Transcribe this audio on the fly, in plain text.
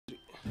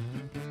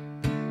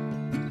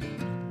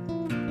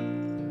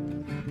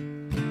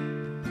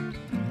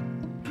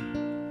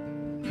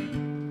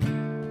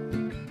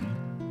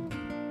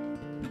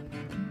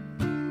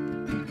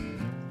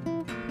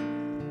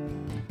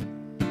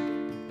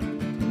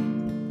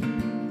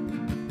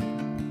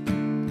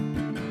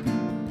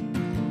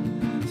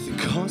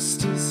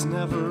Trust is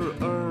never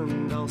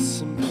earned, I'll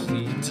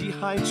simply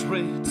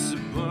dehydrate to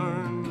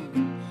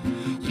burn.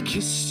 You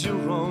kissed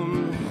your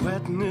own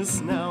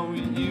wetness, now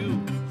you've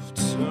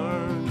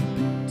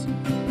turned.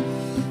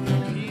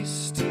 The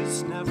beast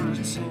is never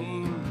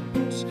tamed,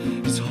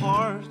 his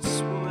heart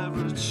will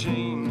never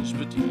change,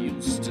 but you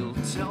still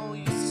tell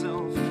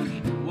yourself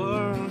you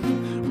were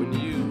when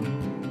you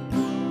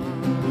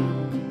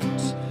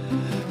weren't.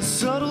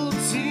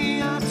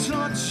 Subtlety, I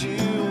taught you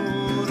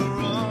to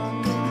run.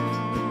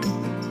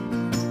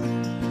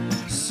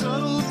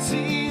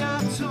 Subtlety,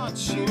 I taught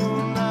you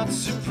not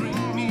to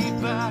bring me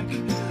back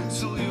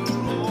till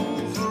you're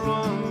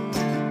overrun.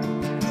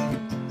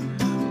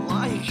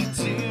 Like a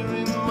deer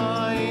in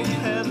my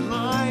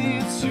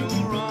headlights,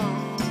 you'll run.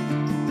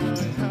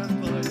 My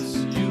headlights,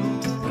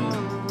 you'll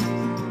run.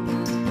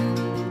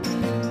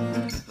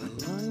 A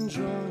line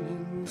drawn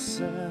in the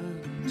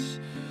sand,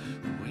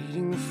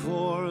 waiting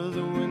for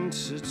the wind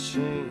to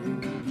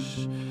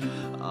change.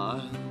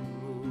 I'll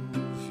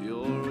move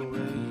your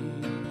way.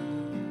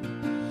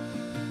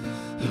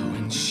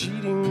 When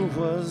cheating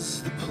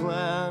was the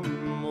plan,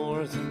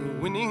 more than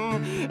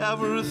winning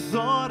ever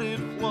thought it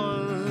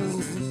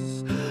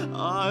was,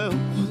 I'll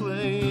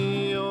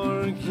play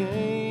your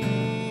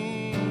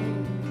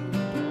game.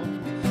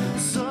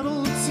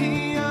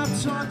 Subtlety, I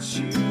taught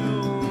you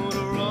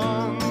to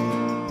run.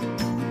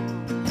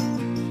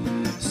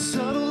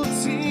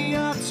 Subtlety,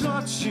 I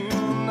taught you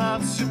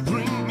not to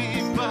bring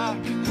me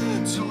back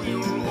till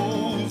you're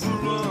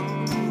overrun.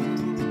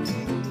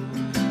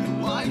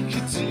 Like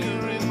a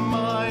deer in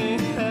my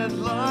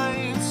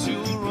headlights,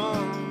 you'll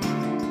run.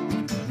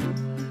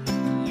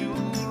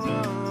 You'll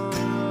run.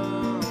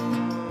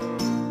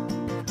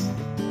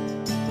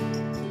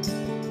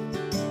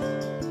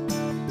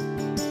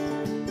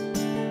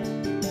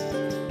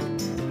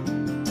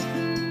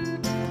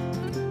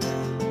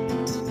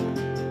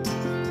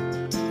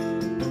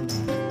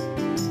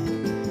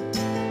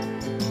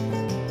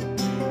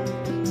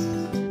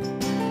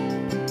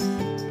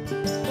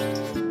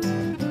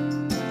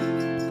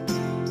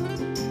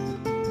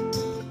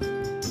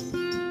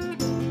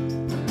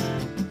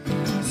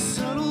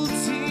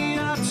 Subtlety,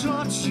 I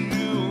taught you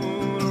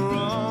to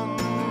run.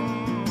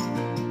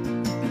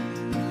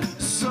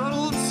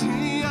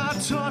 Subtlety, I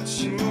taught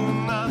you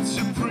not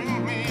to bring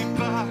me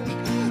back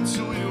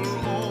till you're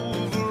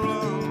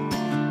overrun.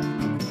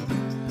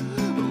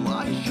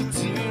 Like a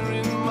deer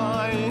in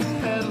my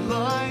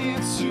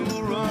headlights,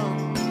 you'll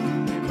run.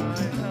 In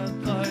my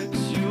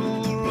headlights,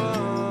 you'll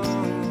run.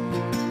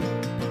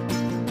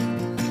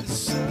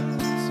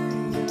 Subtlety,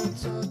 I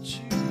taught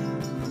you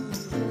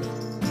to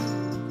run.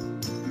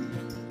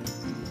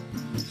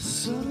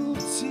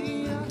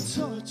 Subtlety, I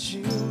taught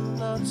you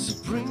not to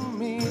bring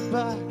me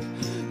back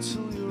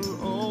till you're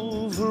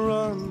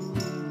overrun.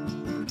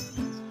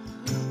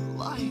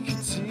 Like a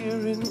deer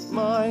in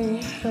my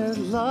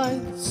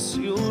headlights,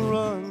 you'll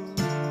run.